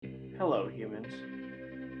Hello, humans,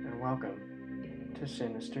 and welcome to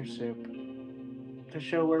Sinister Soup, the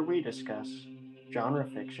show where we discuss genre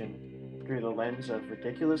fiction through the lens of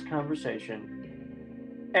ridiculous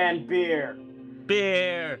conversation and beer.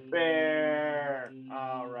 Beer! Beer!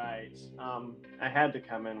 Alright. I had to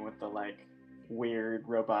come in with the, weird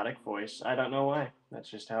robotic voice. I don't know why. That's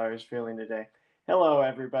just how I was feeling today. Hello,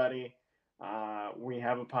 everybody. We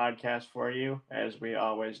have a podcast for you, as we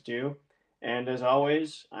always do. And as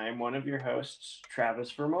always, I am one of your hosts,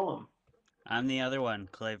 Travis Vermolum. I'm the other one,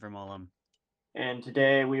 Clay Vermolum. And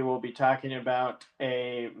today we will be talking about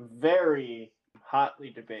a very hotly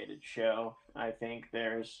debated show. I think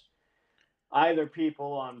there's either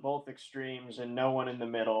people on both extremes and no one in the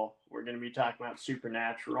middle. We're going to be talking about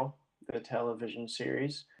Supernatural, the television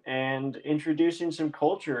series, and introducing some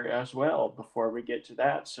culture as well before we get to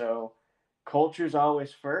that. So, culture's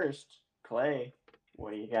always first. Clay,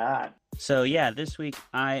 what do you got? So, yeah, this week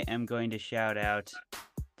I am going to shout out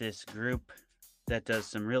this group that does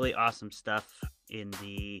some really awesome stuff in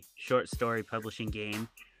the short story publishing game.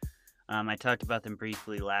 I talked about them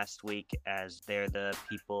briefly last week as they're the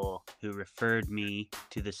people who referred me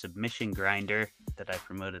to the submission grinder that I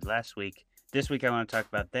promoted last week. This week I want to talk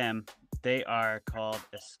about them. They are called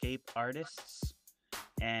Escape Artists,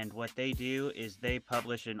 and what they do is they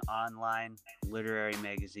publish an online literary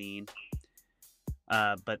magazine,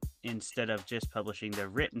 but instead of just publishing their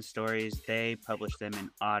written stories, they publish them in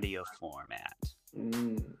audio format.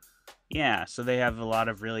 Yeah, so they have a lot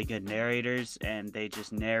of really good narrators, and they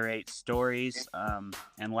just narrate stories.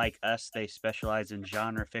 And like us, they specialize in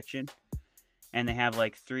genre fiction. And they have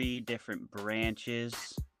like 3 different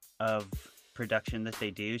branches of production that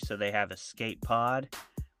they do. So they have Escape Pod,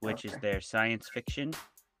 which is their science fiction.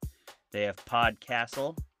 They have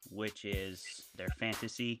Podcastle, which is their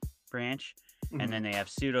fantasy branch. And then they have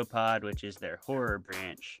Pseudopod, which is their horror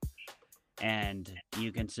branch. And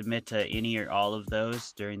you can submit to any or all of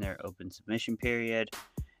those during their open submission period.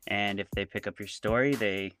 And if they pick up your story,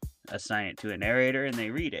 they assign it to a narrator and they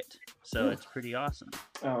read it. So it's pretty awesome.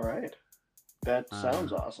 All right. That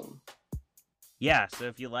sounds awesome. Yeah, so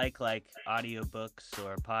if you like audiobooks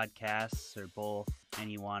or podcasts or both, and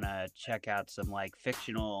you want to check out some like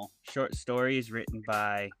fictional short stories written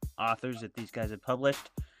by authors that these guys have published,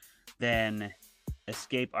 then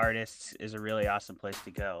Escape Artists is a really awesome place to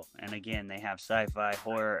go. And again, they have sci-fi,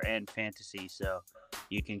 horror, and fantasy, so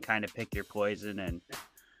you can kind of pick your poison, and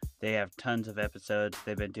they have tons of episodes.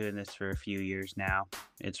 They've been doing this for a few years now.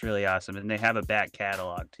 It's really awesome. And they have a back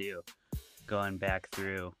catalog too, going back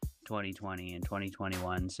through 2020 and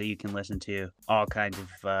 2021, so you can listen to all kinds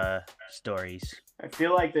of stories. I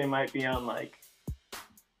feel like they might be on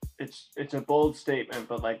it's a bold statement,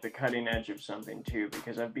 but like the cutting edge of something too,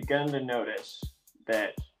 because I've begun to notice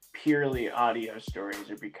that purely audio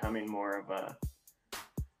stories are becoming more of a,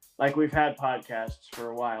 like, we've had podcasts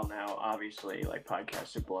for a while now, obviously, like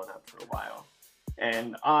podcasts have blown up for a while,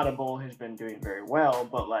 and Audible has been doing very well,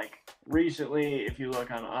 but like recently, if you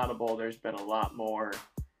look on Audible, there's been a lot more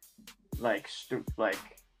like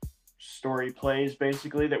story plays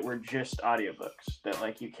basically that were just audiobooks, that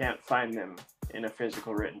like you can't find them in a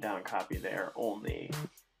physical written down copy. They're only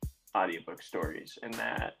audiobook stories, and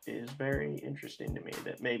that is very interesting to me,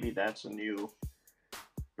 that maybe that's a new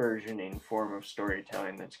versioning form of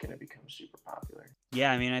storytelling that's going to become super popular.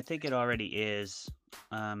 Yeah, I mean, I think it already is.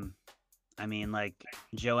 I mean, like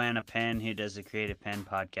Joanna Penn, who does the Creative Penn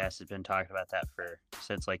podcast, has been talking about that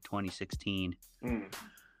since like 2016.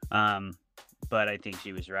 But I think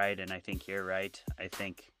she was right, and I think you're right. I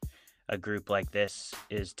think a group like this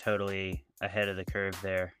is totally ahead of the curve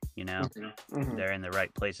there, you know? They're in the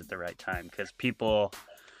right place at the right time, because people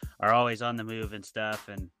are always on the move and stuff,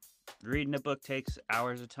 and reading a book takes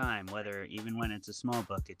hours of time, even when it's a small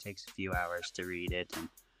book, it takes a few hours to read it. And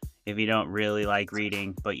if you don't really like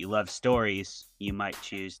reading, but you love stories, you might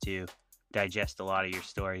choose to digest a lot of your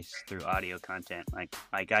stories through audio content, like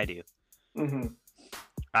I do.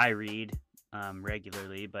 I read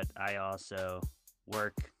regularly, but I also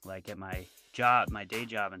work like at my day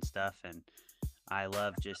job and stuff, and I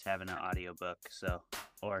love just having an audiobook,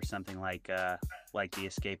 or something like the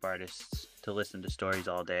Escape Artists, to listen to stories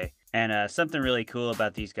all day. And something really cool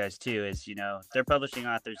about these guys too is, you know, they're publishing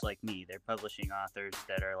authors like me. They're publishing authors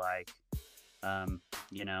that are like,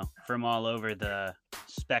 you know, from all over the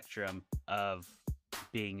spectrum of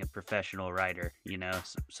being a professional writer. You know,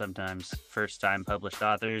 sometimes first-time published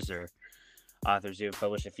authors, or authors who have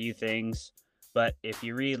published a few things. But if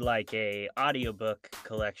you read like a audiobook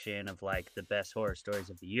collection of like the best horror stories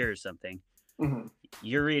of the year or something,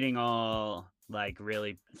 you're reading all like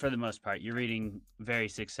really, for the most part, you're reading very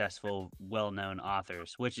successful, well-known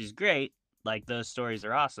authors, which is great. Like those stories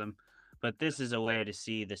are awesome, but this is a way to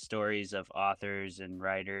see the stories of authors and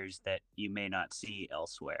writers that you may not see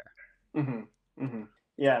elsewhere.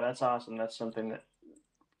 Yeah, that's awesome. That's something that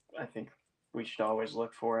I think we should always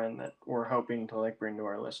look for and that we're hoping to like bring to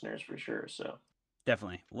our listeners for sure. So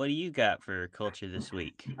Definitely. What do you got for culture this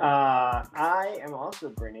week? I am also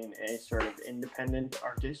bringing a sort of independent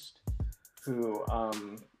artist who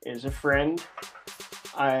is a friend.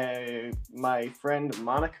 My friend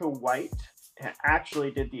Monica White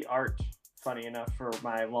actually did the art. Funny enough, for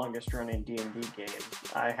my longest running D&D game,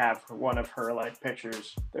 I have one of her like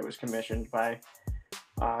pictures that was commissioned by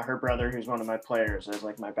her brother, who's one of my players, as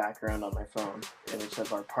like my background on my phone, and it's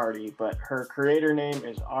of our party. But her creator name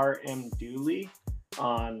is RM Dooley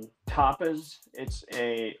on Tapas. It's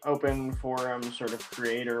a open forum sort of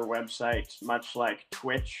creator website, much like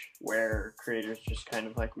Twitch, where creators just kind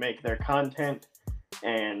of like make their content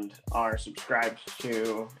and are subscribed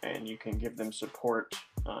to, and you can give them support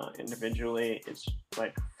individually. It's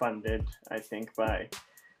like funded, I think, by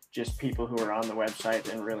just people who are on the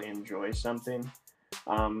website and really enjoy something.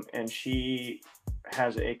 And she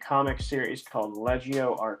has a comic series called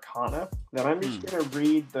Legio Arcana that I'm just going to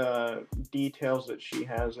read the details that she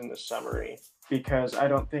has in the summary, because I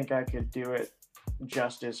don't think I could do it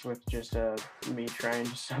justice with just me trying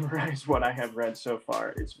to summarize what I have read so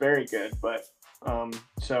far. It's very good, but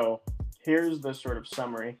so here's the sort of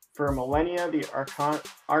summary. For millennia, the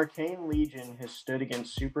Arcane Legion has stood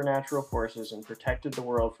against supernatural forces and protected the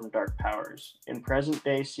world from dark powers. In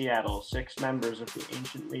present-day Seattle, 6 members of the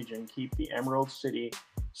Ancient Legion keep the Emerald City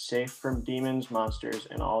safe from demons, monsters,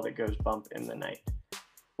 and all that goes bump in the night.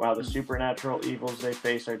 While the supernatural evils they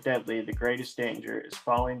face are deadly, the greatest danger is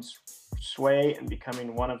falling sway and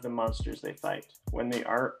becoming one of the monsters they fight. When the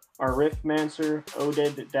Arithmancer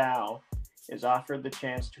Oded Dow is offered the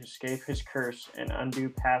chance to escape his curse and undo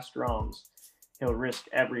past wrongs, he'll risk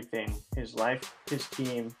everything, his life, his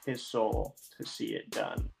team, his soul, to see it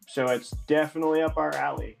done. So it's definitely up our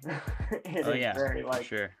alley. It is very like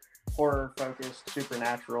sure. horror-focused,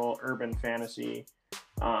 supernatural, urban fantasy.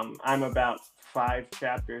 I'm about 5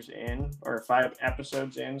 chapters in, or 5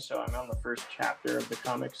 episodes in, so I'm on the first chapter of the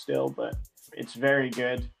comic still, but it's very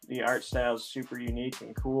good. The art style is super unique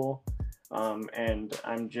and cool. And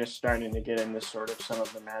I'm just starting to get into sort of some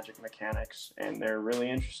of the magic mechanics, and they're really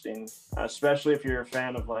interesting, especially if you're a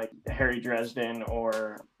fan of like Harry Dresden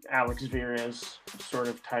or Alex Vera's sort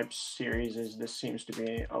of type series. This seems to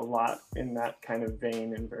be a lot in that kind of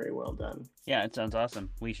vein and very well done. Yeah, it sounds awesome.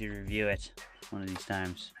 We should review it one of these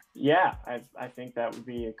times. Yeah, I think that would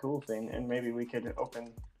be a cool thing, and maybe we could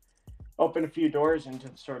open a few doors into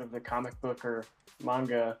sort of the comic book or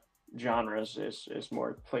manga genres is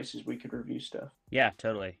more places we could review stuff. Yeah,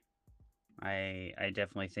 totally. I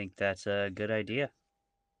definitely think that's a good idea.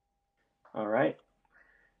 All right.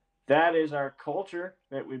 That is our culture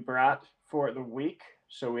that we brought for the week.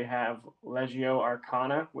 So we have Legio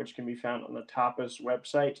Arcana, which can be found on the Tapas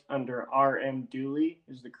website under RM Dooley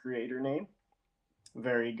is the creator name.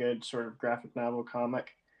 Very good sort of graphic novel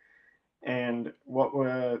comic. And what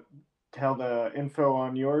would tell the info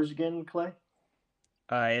on yours again, Clay?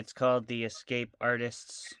 It's called The Escape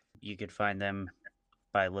Artists. You could find them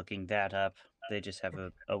by looking that up. They just have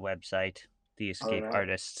a website, The Escape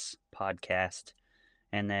Artists Podcast.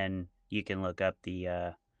 And then you can look up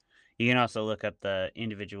you can also look up the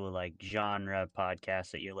individual like genre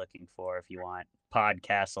podcasts that you're looking for if you want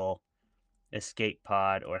Podcastle, Escape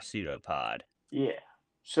Pod, or Pseudopod. Yeah.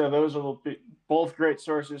 So those will be both great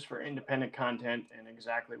sources for independent content and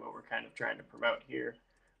exactly what we're kind of trying to promote here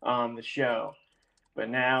on the show. But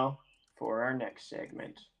now for our next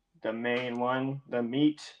segment, the main one, the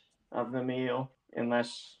meat of the meal.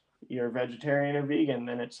 Unless you're vegetarian or vegan,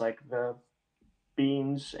 then it's like the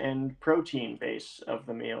beans and protein base of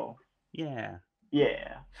the meal. Yeah.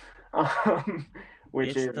 Yeah.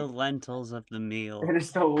 Which is the lentils of the meal. It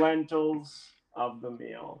is the lentils of the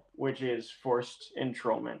meal, which is forced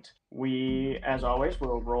enrollment. We, as always,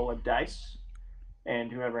 will roll a dice, and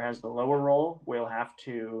whoever has the lower roll will have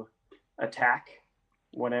to attack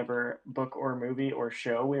whatever book or movie or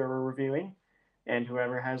show we are reviewing, and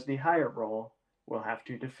whoever has the higher roll will have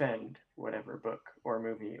to defend whatever book or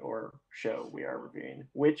movie or show we are reviewing,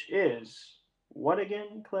 which is what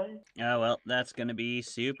again, Clay? Oh, well, that's going to be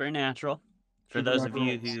Supernatural. For those of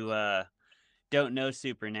you who don't know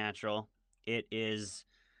Supernatural, it is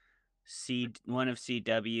one of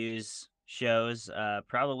CW's shows,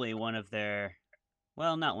 probably not one of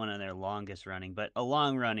their longest running, but a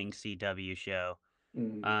long running CW show.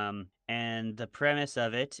 And the premise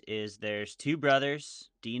of it is there's two brothers,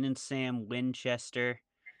 Dean and Sam Winchester,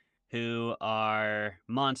 who are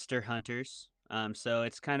monster hunters. So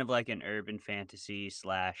it's kind of like an urban fantasy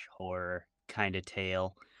slash horror kind of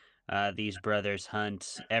tale. These brothers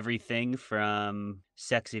hunt everything from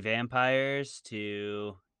sexy vampires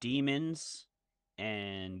to demons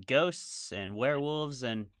and ghosts and werewolves.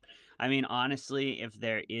 And I mean, honestly, if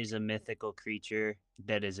there is a mythical creature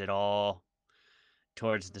that is at all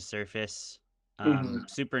towards the surface, Hmm.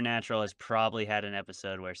 Supernatural has probably had an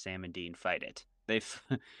episode where Sam and Dean fight it. They've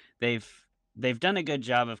they've done a good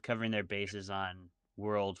job of covering their bases on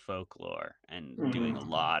world folklore and doing a Hmm.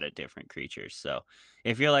 lot of different creatures. So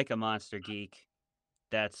if you're like a monster geek,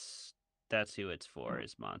 that's that's who it's for,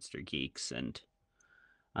 is monster geeks. And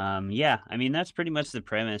yeah, I mean that's pretty much the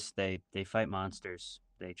premise. They fight monsters.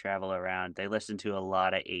 They travel around. They listen to a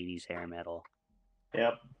lot of 80s hair metal.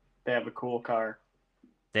 Yep. They have a cool car.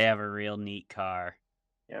 They have a real neat car,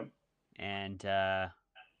 Yep. and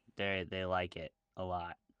they like it a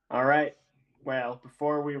lot. All right. Well,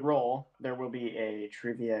 before we roll, there will be a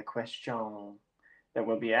trivia question that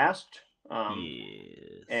will be asked.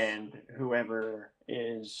 Yes. And whoever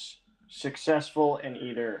is successful in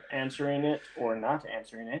either answering it or not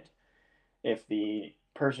answering it, if the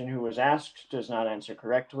person who was asked does not answer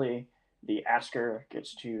correctly, the asker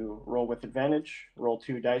gets to roll with advantage, roll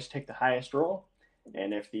 2 dice, take the highest roll.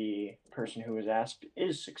 And if the person who was asked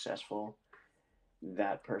is successful,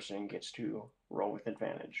 that person gets to roll with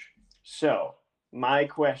advantage. So, my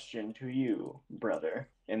question to you, brother,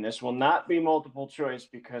 and this will not be multiple choice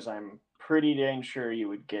because I'm pretty dang sure you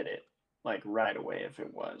would get it like right away if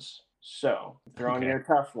it was. So, throwing Okay. you a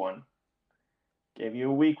tough one. Gave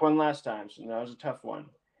you a weak one last time, so that was a tough one.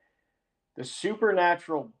 The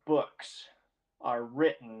Supernatural books are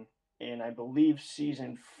written in, I believe,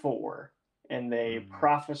 season 4, and they Mm.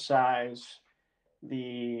 prophesize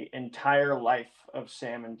the entire life of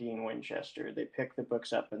Sam and Dean Winchester. They pick the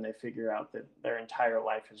books up and they figure out that their entire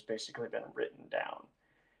life has basically been written down.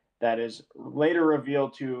 That is later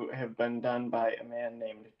revealed to have been done by a man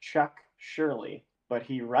named Chuck Shirley, but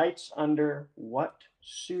he writes under what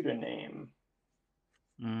pseudonym?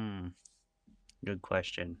 Mm. Good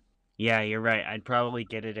question. Yeah, you're right. I'd probably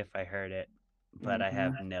get it if I heard it, but I Mm-hmm.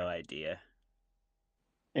 have no idea.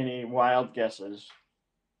 Any wild guesses?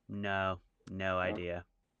 No, no idea.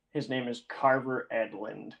 His name is Carver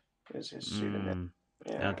Edlund, is his pseudonym.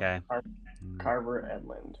 Mm. Yeah, Okay. Mm. Carver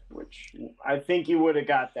Edlund, which I think you would have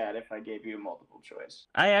got that if I gave you a multiple choice.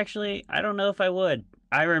 I don't know if I would.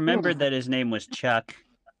 I remembered that his name was Chuck,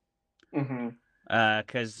 Mm-hmm.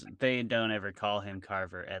 because they don't ever call him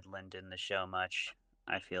Carver Edlund in the show much.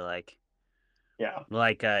 I feel Yeah.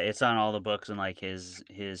 like it's on all the books and like his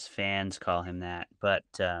fans call him that, but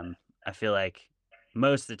I feel like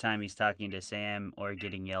most of the time he's talking to Sam or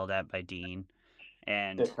getting yelled at by Dean, They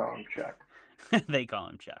and call him Chuck. they call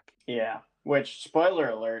him Chuck. Yeah. Which, spoiler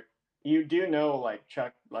alert, you do know like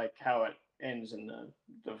Chuck, like how it ends in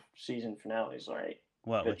the season finales, right?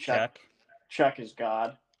 What, That with Chuck? Chuck is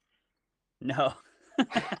God. No.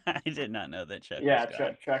 I did not know that Chuck was Yeah,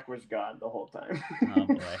 God. Chuck was God the whole time. Oh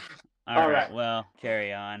boy. All All right, right, well,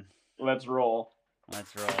 carry on. let's roll.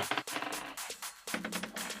 Let's roll.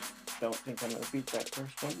 Don't think I'm gonna beat that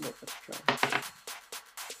first one, but let's try.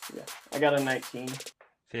 Yeah, I got a 19.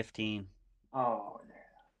 15. Oh,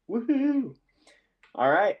 yeah. Woohoo! All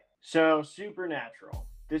right. So, Supernatural.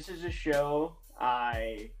 This is a show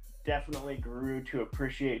I definitely grew to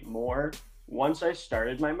appreciate more once I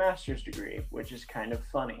started my master's degree, which is kind of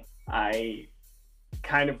funny. I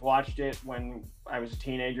kind of watched it when I was a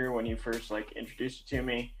teenager when you first like introduced it to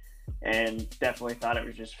me, and definitely thought it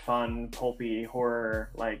was just fun, pulpy horror,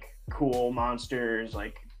 like cool monsters,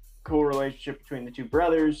 like cool relationship between the two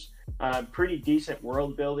brothers, pretty decent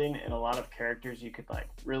world building, and a lot of characters you could like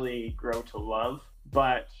really grow to love.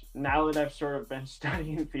 But now that I've sort of been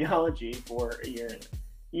studying theology for a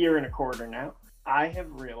year and a quarter now, I have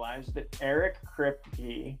realized that Eric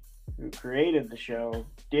Kripke, who created the show,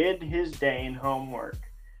 did his dang homework.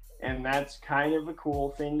 And that's kind of a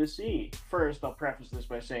cool thing to see. First, I'll preface this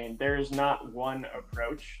by saying there is not one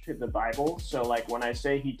approach to the Bible. So, like, when I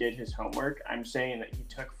say he did his homework, I'm saying that he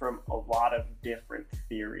took from a lot of different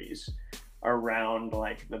theories around,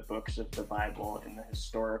 like, the books of the Bible and the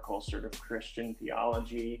historical sort of Christian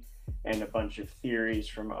theology, and a bunch of theories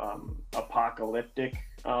from apocalyptic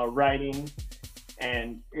writing.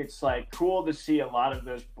 And it's like cool to see a lot of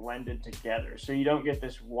those blended together, so you don't get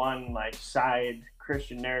this one like side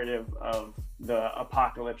Christian narrative of the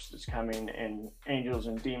apocalypse that's coming and angels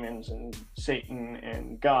and demons and Satan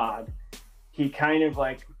and God. He kind of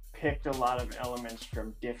like picked a lot of elements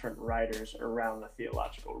from different writers around the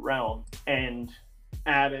theological realm and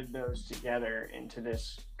added those together into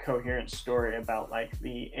this coherent story about like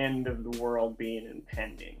the end of the world being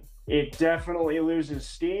impending. It definitely loses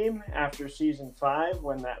steam after season 5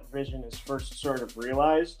 when that vision is first sort of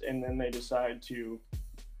realized, and then they decide to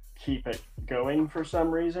keep it going for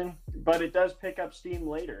some reason. But it does pick up steam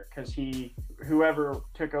later because whoever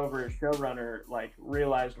took over as showrunner like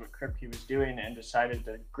realized what Kripke was doing and decided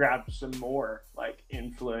to grab some more like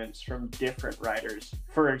influence from different writers.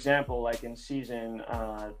 For example, like in season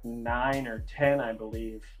 9 or 10, I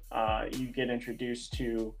believe, you get introduced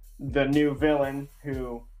to the new villain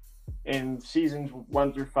who in seasons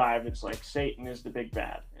 1 through 5, it's like Satan is the big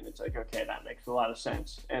bad, and it's like, okay, that makes a lot of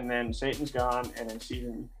sense. And then Satan's gone, and in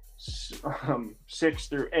season 6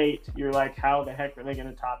 through 8, you're like, how the heck are they going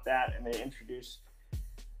to top that? And they introduce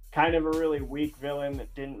kind of a really weak villain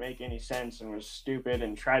that didn't make any sense and was stupid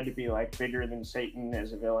and tried to be like bigger than Satan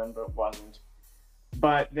as a villain, but wasn't.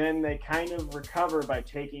 But then they kind of recover by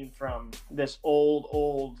taking from this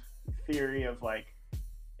old theory of like,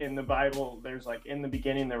 in the Bible, there's like, in the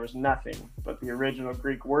beginning there was nothing, but the original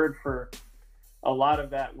Greek word for a lot of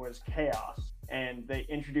that was chaos, and they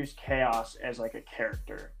introduced chaos as like a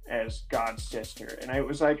character, as God's sister. And it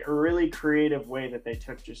was like a really creative way that they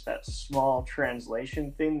took just that small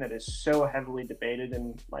translation thing that is so heavily debated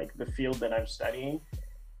in like the field that I'm studying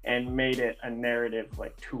and made it a narrative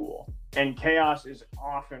like tool. And chaos is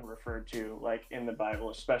often referred to like in the Bible,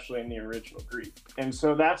 especially in the original Greek. And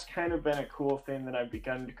so that's kind of been a cool thing that I've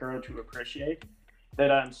begun to grow to appreciate, that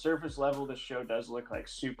on surface level the show does look like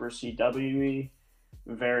super CW-y,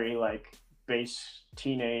 very like base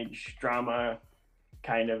teenage drama,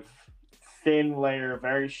 kind of thin layer,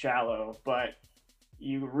 very shallow, but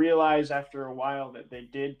you realize after a while that they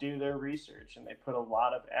did do their research and they put a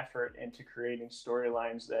lot of effort into creating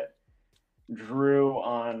storylines that drew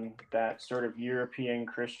on that sort of European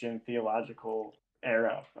Christian theological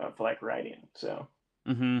era of like writing. So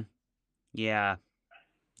yeah,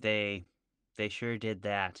 they sure did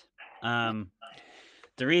that.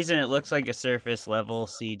 The reason it looks like a surface level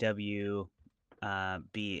CW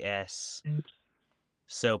BS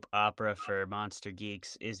soap opera for Monster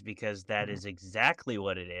Geeks is because that is exactly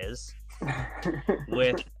what it is,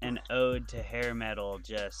 with an ode to hair metal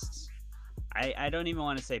just, I don't even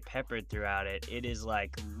want to say peppered throughout it. It is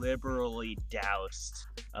like liberally doused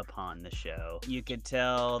upon the show. You could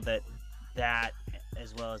tell that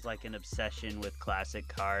as well as like an obsession with classic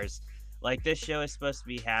cars. Like this show is supposed to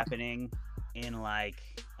be happening in like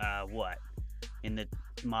what? In the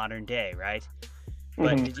modern day, right?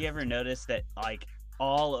 But did you ever notice that like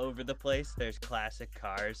all over the place there's classic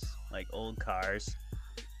cars, like old cars?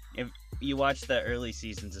 If you watch the early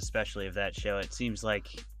seasons especially of that show, it seems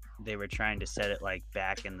like they were trying to set it like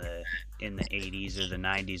back in the 80s or the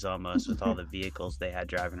 90s almost, with all the vehicles they had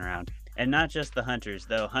driving around. And not just the hunters,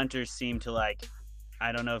 though. Hunters seem to like,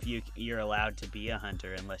 I don't know if you're allowed to be a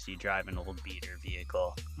hunter unless you drive an old beater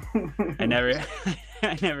vehicle. I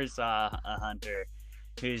never saw a hunter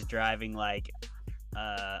who's driving like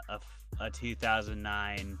a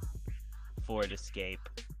 2009 Ford Escape.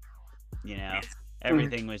 You know,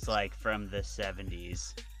 everything was like from the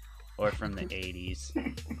 70s or from the 80s.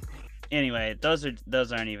 Anyway,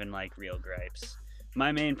 those aren't even like real gripes.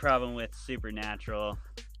 My main problem with Supernatural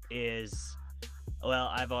is,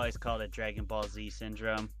 well, I've always called it Dragon Ball Z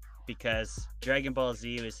syndrome, because Dragon Ball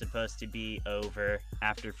Z was supposed to be over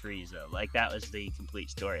after Frieza. Like, that was the complete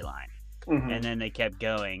storyline. And then they kept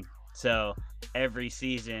going. So every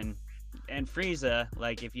season, and Frieza,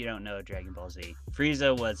 like, if you don't know Dragon Ball Z,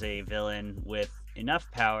 Frieza was a villain with enough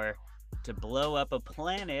power to blow up a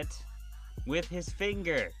planet with his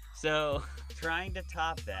finger. So trying to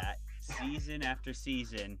top that season after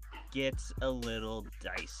season gets a little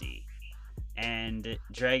dicey. And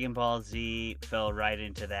Dragon Ball Z fell right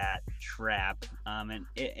into that trap. And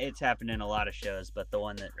it's happened in a lot of shows, but the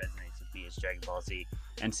one that resonates with me is Dragon Ball Z.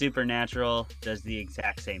 And Supernatural does the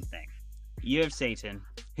exact same thing. You have Satan,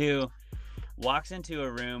 who walks into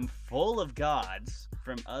a room full of gods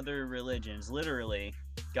from other religions, literally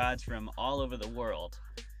gods from all over the world.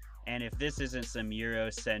 And if this isn't some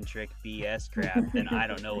Eurocentric BS crap, then I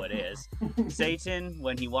don't know what is. Satan,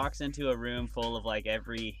 when he walks into a room full of like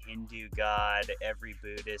every Hindu god, every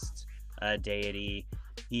Buddhist deity,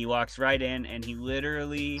 he walks right in and he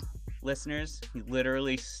literally, listeners, he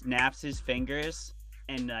literally snaps his fingers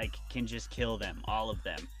and like can just kill them, all of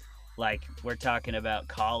them. Like, we're talking about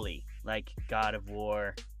Kali, like god of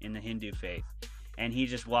war in the Hindu faith. And he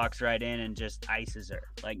just walks right in and just ices her,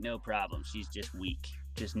 like no problem. She's just weak.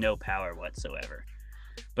 Just no power whatsoever.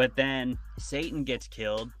 But then Satan gets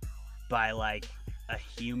killed by like a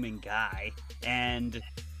human guy, and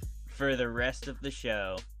for the rest of the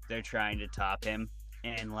show they're trying to top him.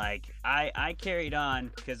 And like I carried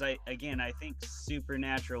on because I think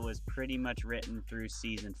Supernatural was pretty much written through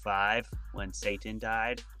season 5 when Satan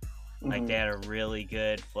died. Like they had a really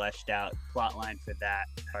good fleshed out plot line for that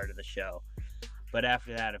part of the show. But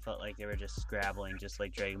after that, it felt like they were just scrabbling, just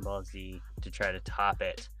like Dragon Ball Z, to try to top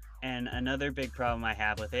it. And another big problem I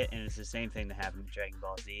have with it, and it's the same thing that happened to Dragon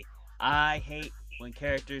Ball Z, I hate when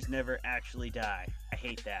characters never actually die. I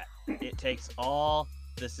hate that. It takes all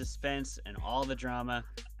the suspense and all the drama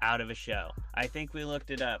out of a show. I think we looked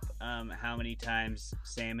it up, how many times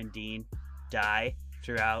Sam and Dean die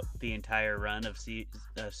throughout the entire run of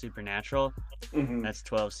Supernatural. That's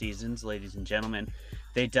 12 seasons, ladies and gentlemen.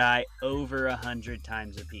 They die over 100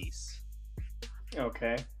 times apiece.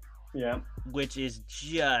 Okay. Yeah. Which is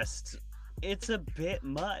just, it's a bit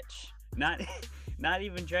much. Not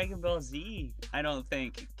even Dragon Ball Z, I don't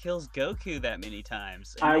think, kills Goku that many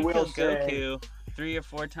times. And I they will kill say Goku 3 or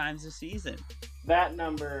 4 times a season. That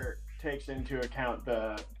number takes into account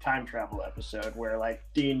the time travel episode where like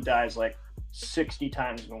Dean dies like 60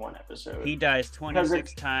 times in one episode. He dies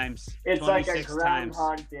 26 times. It's 26 like a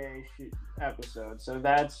Groundhog Day episode, so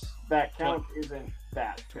that count isn't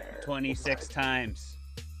that fair. 26 times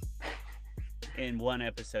in one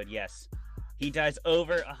episode, yes. He dies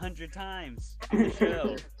over 100 times in the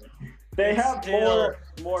show. They have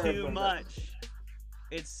more too much.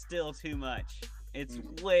 It's still too much. It's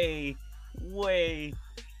way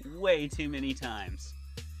too many times.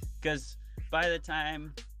 Because by the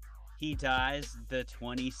time he dies the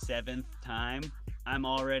 27th time, I'm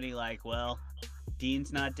already like, well,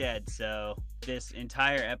 Dean's not dead, so this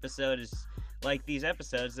entire episode is like these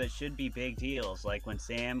episodes that should be big deals, like when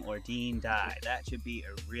Sam or Dean die. That should be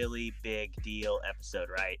a really big deal episode,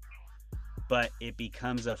 right? But it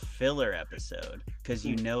becomes a filler episode because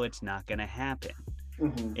you know it's not going to happen.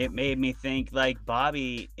 It made me think like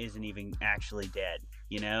Bobby isn't even actually dead,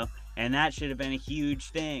 you know? And that should have been a huge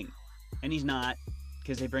thing. And he's not,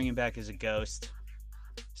 because they bring him back as a ghost.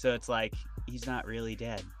 So it's like he's not really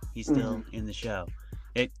dead. He's still in the show.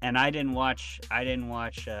 And I didn't watch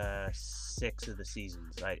 6 of the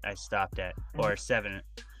seasons. I stopped at, or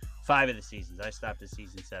 5 of the seasons. I stopped at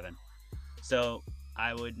season 7. So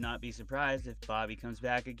I would not be surprised if Bobby comes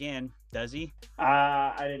back again. Does he?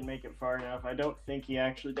 I didn't make it far enough. I don't think he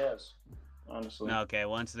actually does, honestly. Okay,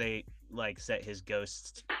 once they like set his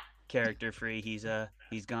ghost character free, he's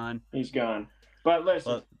gone. He's gone. But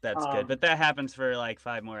listen, well, that's good. But that happens for like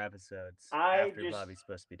 5 more episodes after just, Bobby's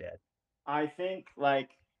supposed to be dead. I think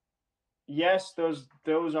like, yes, those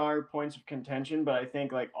are points of contention, but I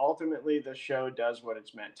think like ultimately the show does what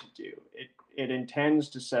it's meant to do. It intends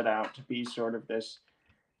to set out to be sort of this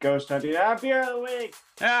ghost hunting. Beer of the week.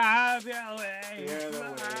 Beer of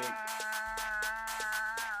the week.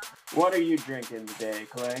 What are you drinking today,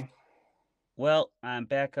 Clay? Well, I'm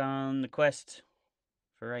back on the quest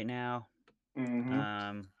for right now.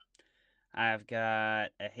 I've got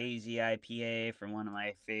a hazy IPA from one of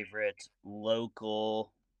my favorite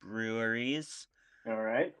local breweries. All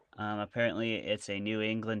right. Apparently it's a New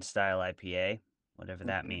England style IPA, whatever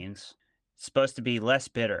that means. It's supposed to be less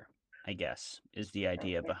bitter, I guess, is the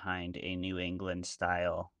idea behind a New England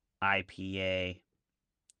style IPA.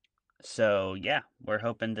 So yeah, we're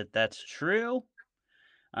hoping that that's true.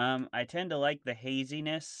 I tend to like the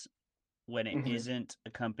haziness when it isn't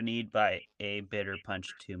accompanied by a bitter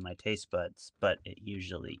punch to my taste buds, but it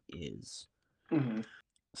usually is.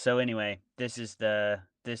 So anyway, this is the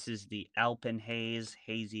Alpenhaze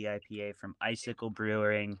Hazy IPA from Icicle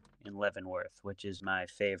Brewing in Leavenworth, which is my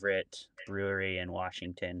favorite brewery in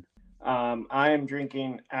Washington. I am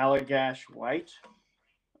drinking Allagash White.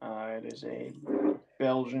 It is a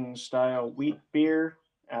Belgian style wheat beer.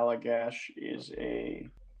 Allagash is a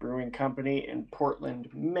brewing company in Portland,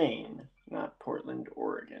 Maine, not Portland,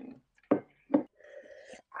 Oregon.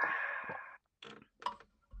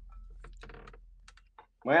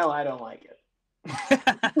 Well, I don't like it.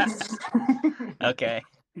 Okay.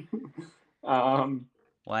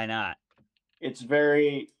 Why not? It's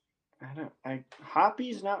very,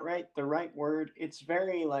 hoppy's not the right word. It's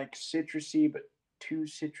very like citrusy, but too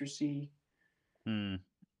citrusy. I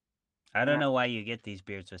don't know why you get these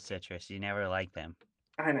beers with citrus. You never like them.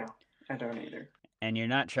 I know. I don't either. And you're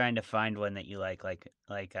not trying to find one that you like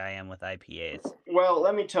I am with IPAs. Well,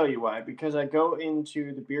 let me tell you why. Because I go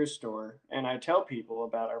into the beer store and I tell people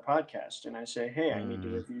about our podcast and I say, hey, I need to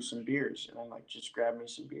review some beers. And I'm like, just grab me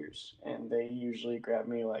some beers. And they usually grab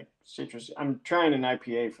me like citrus. I'm trying an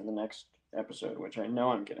IPA for the next episode, which I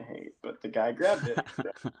know I'm going to hate. But the guy grabbed it.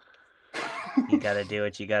 You gotta do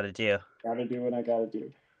what you gotta do. Gotta do what I gotta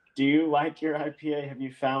do. Do you like your IPA? Have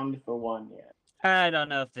you found the one yet? I don't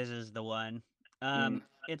know if this is the one. Mm,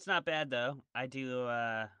 It's not bad though. I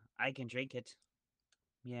can drink it.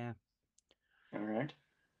 Yeah. all right.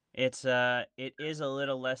 It is a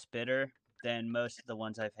little less bitter than most of the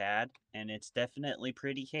ones I've had, and it's definitely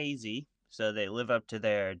pretty hazy, so they live up to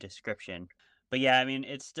their description. But yeah, I mean,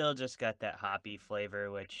 it's still just got that hoppy flavor,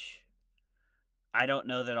 which I don't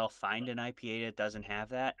know that I'll find an IPA that doesn't have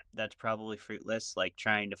that. That's probably fruitless, like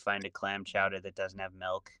trying to find a clam chowder that doesn't have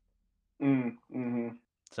milk. Mm-hmm.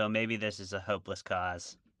 So maybe this is a hopeless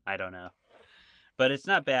cause. I don't know. But it's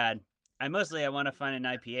not bad. I want to find an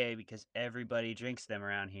IPA because everybody drinks them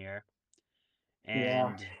around here. Yeah,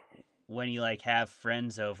 And when you like have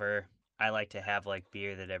friends over, I like to have like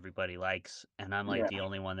beer that everybody likes, and I'm like yeah, the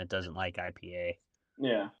only one that doesn't like IPA.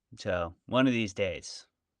 yeah. So, one of these days.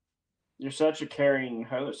 You're such a caring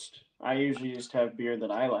host. I usually just have beer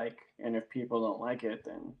that I like, and if people don't like it,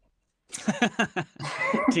 then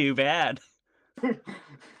Too bad.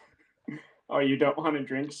 oh, you don't want to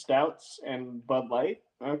drink stouts and Bud Light?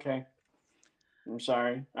 Okay. I'm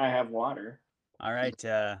sorry. I have water. All right,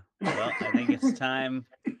 well, I think it's time.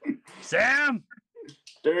 Sam!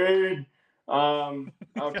 Dude. Gotta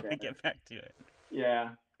Okay. get back to it. Yeah,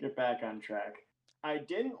 get back on track. I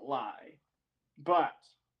didn't lie, but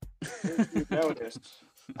if you noticed,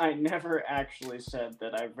 I never actually said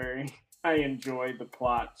that I enjoy the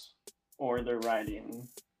plot or the writing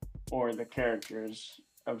or the characters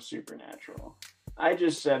of Supernatural. I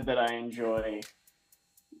just said that I enjoy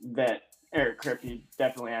that Eric Kripke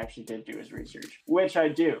definitely actually did do his research, which I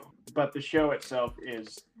do. But the show itself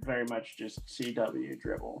is very much just CW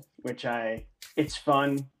dribble, it's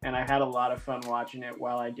fun, and I had a lot of fun watching it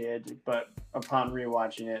while I did. But upon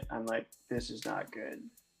rewatching it, I'm like, this is not good.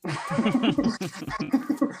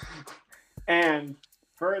 And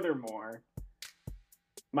furthermore,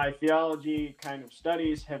 my theology kind of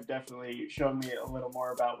studies have definitely shown me a little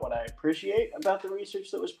more about what I appreciate about the research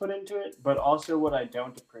that was put into it, but also what I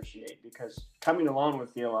don't appreciate, because coming along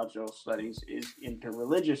with theological studies is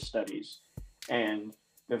interreligious studies. And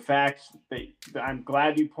the fact that I'm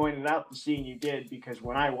glad you pointed out the scene you did, because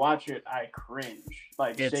when I watch it, I cringe.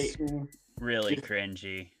 Like It's Satan really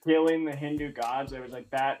cringy. killing the Hindu gods, I was like,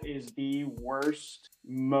 that is the worst,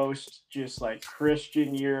 most just like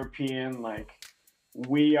Christian European, like,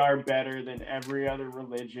 we are better than every other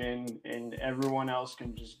religion and everyone else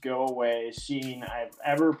can just go away scene I've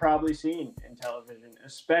ever probably seen in television,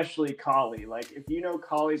 especially Kali. Like, if you know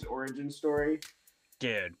Kali's origin story,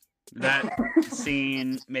 Dude, that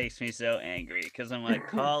scene makes me so angry because I'm like,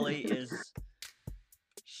 Kali is.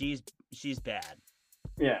 She's bad.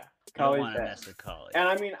 yeah, I don't Kali's want to bad. mess with Kali. And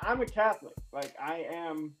I mean, I'm a Catholic. Like, I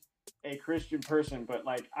am a Christian person, but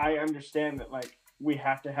like, I understand that like we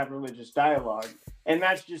have to have religious dialogue, and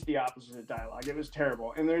that's just the opposite of dialogue. It was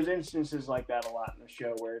terrible, and there's instances like that a lot in the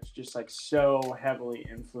show where it's just like so heavily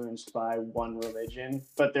influenced by one religion,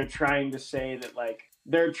 but they're trying to say that like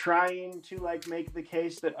they're trying to like make the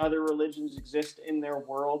case that other religions exist in their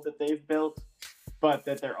world that they've built, but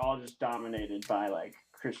that they're all just dominated by like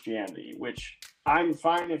Christianity, which I'm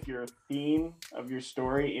fine if your theme of your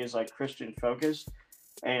story is like Christian focused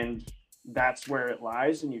and that's where it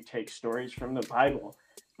lies and you take stories from the Bible.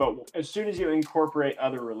 But as soon as you incorporate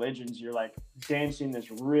other religions, you're like dancing this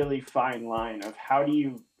really fine line of how do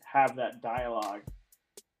you have that dialogue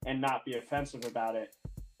and not be offensive about it.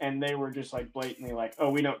 And they were just like blatantly like, oh,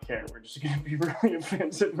 we don't care. We're just going to be really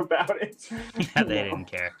offensive about it. Yeah, they didn't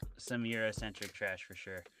care. Some Eurocentric trash for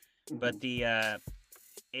sure. But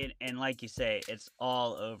and like you say, it's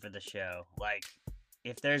all over the show. Like,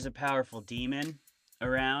 if there's a powerful demon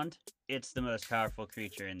around, it's the most powerful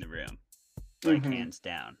creature in the room. Like, hands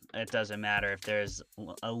down. It doesn't matter if there's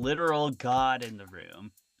a literal god in the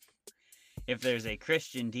room. If there's a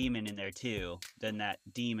Christian demon in there too, then that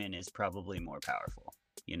demon is probably more powerful,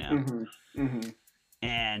 you know?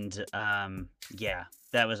 And, yeah,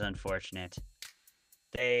 that was unfortunate.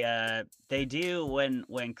 They do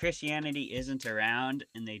when Christianity isn't around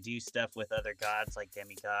and they do stuff with other gods like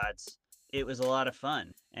demigods. It was a lot of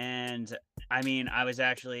fun. And I mean, I was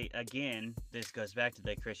actually, again, this goes back to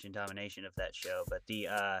the Christian domination of that show, but the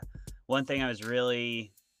one thing I was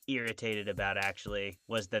really irritated about actually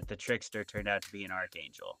was that the trickster turned out to be an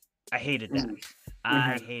archangel. I hated that.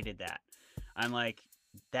 I hated that. I'm like,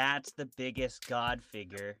 that's the biggest god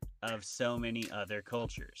figure of so many other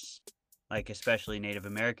cultures. Like, especially Native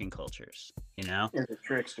American cultures, you know? As a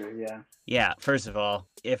trickster, yeah. Yeah, first of all,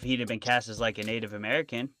 if he'd have been cast as like a Native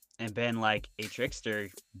American and been like a trickster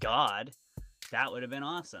god, that would have been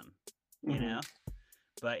awesome, you know?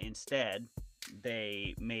 But instead,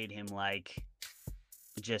 they made him like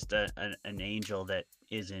just an angel that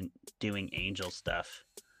isn't doing angel stuff,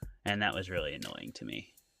 and that was really annoying to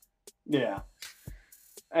me. Yeah.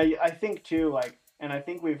 I think too, like, and I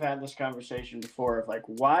think we've had this conversation before of like,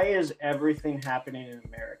 why is everything happening in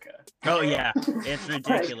America? Oh yeah, it's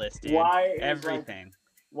ridiculous, like, dude. Why is Everything. Like,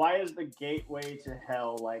 why is the gateway to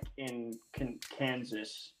hell like in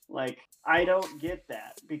Kansas? Like, I don't get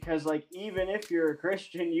that, because like, even if you're a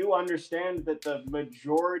Christian, you understand that the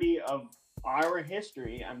majority of our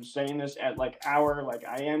history, I'm saying this at like I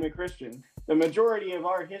am a Christian, the majority of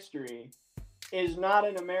our history is not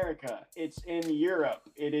in America. It's in Europe.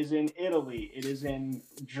 It is in Italy. It is in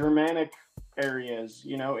Germanic areas.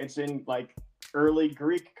 You know, it's in like early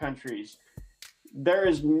Greek countries. There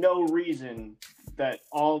is no reason that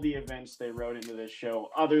all the events they wrote into this show,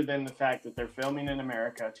 other than the fact that they're filming in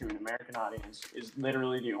America to an American audience, is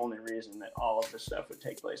literally the only reason that all of this stuff would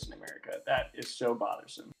take place in America. That is so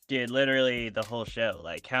bothersome. Dude, literally the whole show.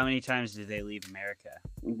 Like, how many times did they leave America?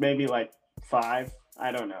 Maybe like 5.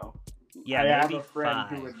 I don't know. Yeah, I have maybe a friend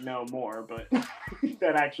 5. who would know more, but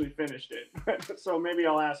that actually finished it. So maybe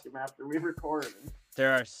I'll ask him after we record.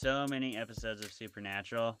 There are so many episodes of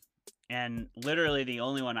Supernatural, and literally the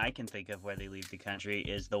only one I can think of where they leave the country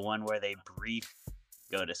is the one where they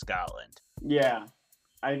go to Scotland. Yeah,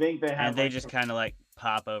 I think they have. And they just kind of like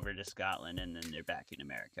pop over to Scotland, and then they're back in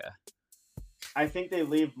America. I think they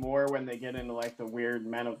leave more when they get into like the weird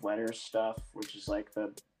Men of Letters stuff,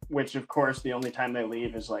 which of course the only time they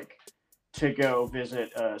leave is like to go visit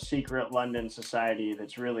a secret London society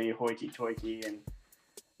that's really hoity-toity. And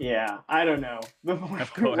yeah, I don't know. The more I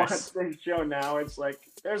watch this show now, it's like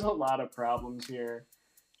there's a lot of problems here.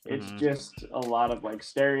 It's just a lot of like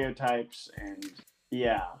stereotypes, and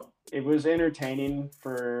yeah, it was entertaining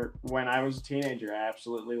for when I was a teenager. I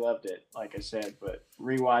absolutely loved it, like I said, but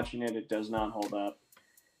rewatching it, it does not hold up.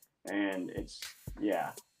 And it's,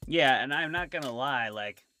 yeah. Yeah, and I'm not gonna lie,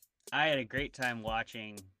 like, I had a great time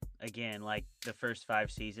watching, again, like, the first 5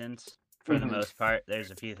 seasons, for the most part.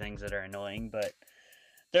 There's a few things that are annoying, but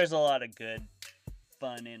there's a lot of good,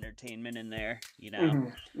 fun entertainment in there, you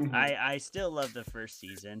know? I still love the first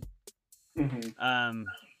season.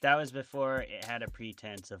 That was before it had a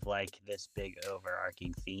pretense of, like, this big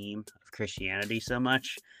overarching theme of Christianity so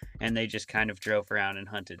much, and they just kind of drove around and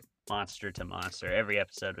hunted monster to monster. Every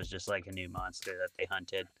episode was just like a new monster that they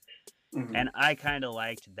hunted. And I kind of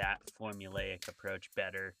liked that formulaic approach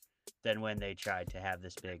better than when they tried to have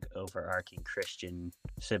this big overarching Christian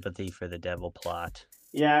sympathy for the devil plot.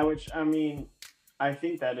 Yeah, which, I mean, I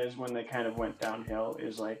think that is when they kind of went downhill,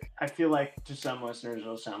 is like, I feel like to some listeners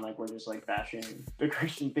it'll sound like we're just like bashing the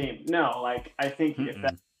Christian theme. No, like, I think if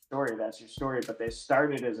that's your story, that's your story, but they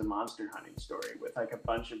started as a monster hunting story with like a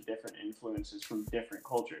bunch of different influences from different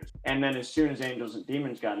cultures. And then as soon as Angels and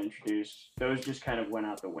Demons got introduced, those just kind of went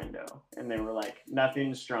out the window. And they were like,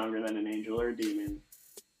 nothing's stronger than an angel or a demon,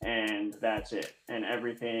 and that's it. And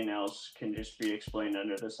everything else can just be explained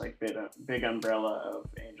under this like big umbrella of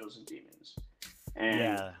angels and demons. And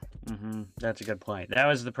yeah, that's a good point. That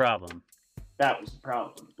was the problem. That was the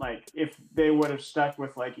problem. Like, if they would have stuck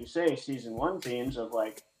with, like you say, season 1 themes of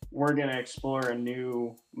like, we're going to explore a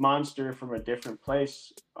new monster from a different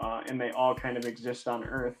place, and they all kind of exist on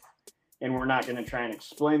Earth, and we're not going to try and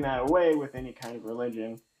explain that away with any kind of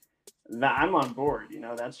religion, I'm on board, you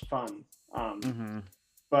know, that's fun.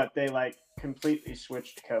 But they like completely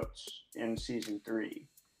switched coats in season 3,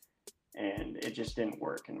 and it just didn't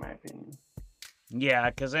work, in my opinion. Yeah,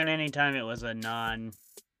 because then anytime it was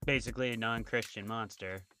basically a non-Christian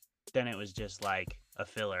monster, then it was just like a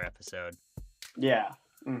filler episode. Yeah,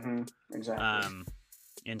 exactly.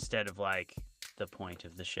 Instead of like the point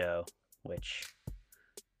of the show, which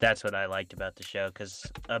that's what I liked about the show, because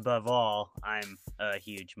above all, I'm a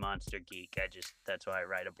huge monster geek. That's why I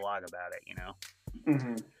write a blog about it, you know?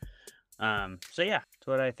 So yeah, that's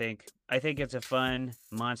what I think. I think it's a fun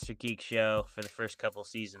monster geek show for the first couple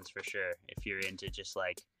seasons for sure. If you're into just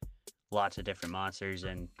like lots of different monsters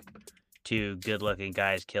and 2 good-looking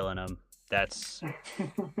guys killing them, that's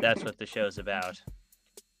what the show's about.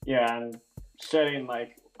 Yeah, and setting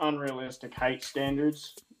like unrealistic height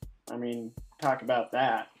standards. I mean, talk about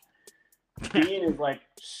that. Dean is like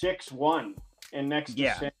 6'1", and next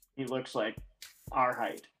to Sam, he looks like our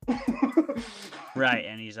height. Right,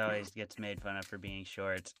 and he's always gets made fun of for being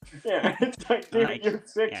short. Yeah, it's like, dude, like, you're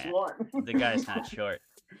 6'1". Yeah, the guy's not short.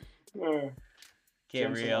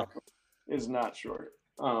 Get real. Is not short.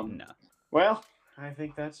 No. Well, I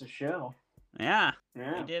think that's a show. Yeah.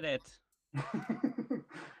 We did it.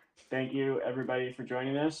 Thank you, everybody, for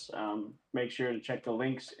joining us. Make sure to check the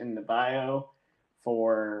links in the bio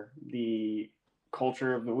for the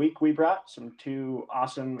culture of the week we brought, some two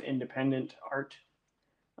awesome independent art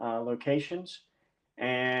locations.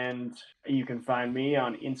 And you can find me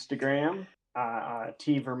on Instagram,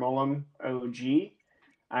 T Vermolum OG.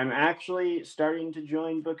 I'm actually starting to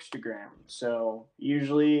join Bookstagram. So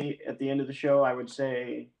usually at the end of the show, I would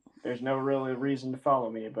say there's no real reason to follow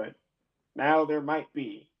me, but now there might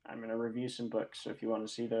be. I'm going to review some books. So if you want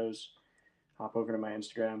to see those, hop over to my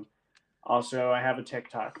Instagram. Also, I have a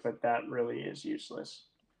TikTok, but that really is useless.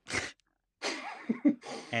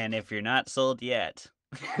 And if you're not sold yet.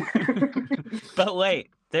 But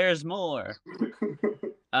wait, there's more.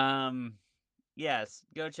 Yes,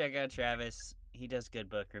 go check out Travis. He does good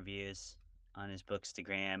book reviews on his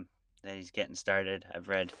Bookstagram that he's getting started. I've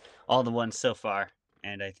read all the ones so far,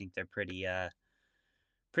 and I think they're pretty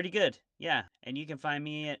good. Yeah. And you can find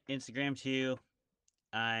me at Instagram too.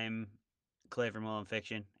 I'm Clay Vermollen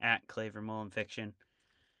Fiction, at Clay Vermollen Fiction.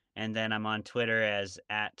 And then I'm on Twitter as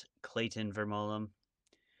at Clayton Vermollen.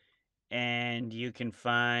 And you can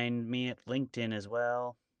find me at LinkedIn as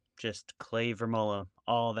well. Just Clay Vermollen.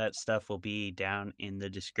 All that stuff will be down in the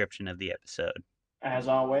description of the episode. As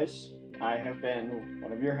always, I have been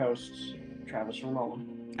one of your hosts, Travis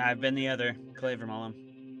Vermollen. I've been the other, Clay Vermollen.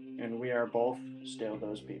 And we are both still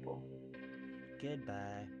those people.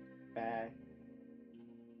 Goodbye. Bye.